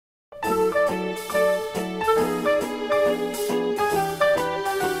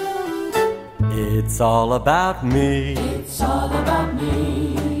It's all about me. It's all about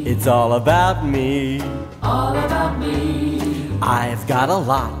me. It's all about me. All about me. I've got a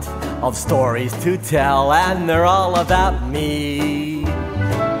lot of stories to tell, and they're all about me.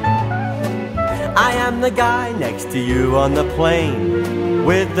 I am the guy next to you on the plane,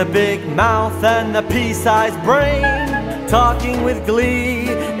 with the big mouth and the pea-sized brain, talking with glee,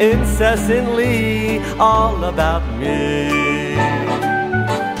 incessantly, all about me.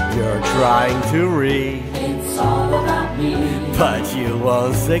 You're trying to read, It's all about me. but you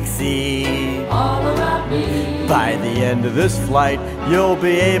won't succeed. All about me. By the end of this flight, you'll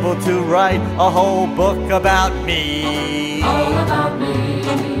be able to write a whole book about me. All about me.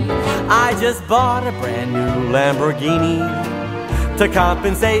 I just bought a brand new Lamborghini to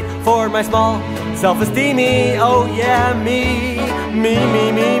compensate for my small self-esteem. Oh yeah, me.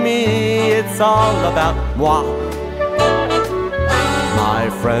 It's all about moi. My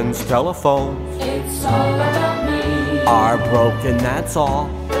friends' telephones It's all about me. are broken, that's all.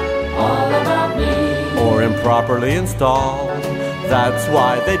 All about me. Or improperly installed. That's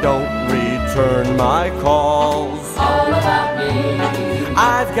why they don't return my calls. All about me.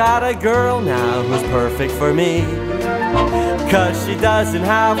 I've got a girl now who's perfect for me, 'cause she doesn't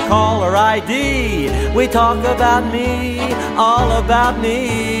have caller ID. We talk about me, all about me,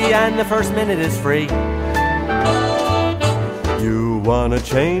 and the first minute is free. You wanna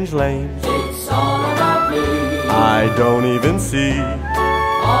change lanes? It's all about me. I don't even see.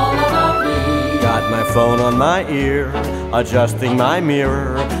 All about me. Got my phone on my ear, adjusting my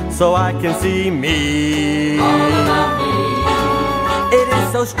mirror so I can see me. All about me. It is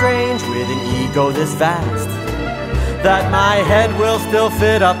so strange with an ego this vast that my head will still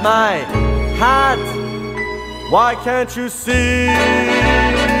fit up my hat. Why can't you see?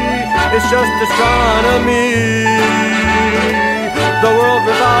 It's just astronomy. The world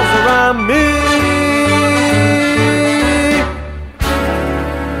revolves around me.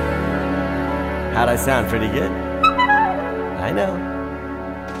 How'd I sound? Pretty good? I know.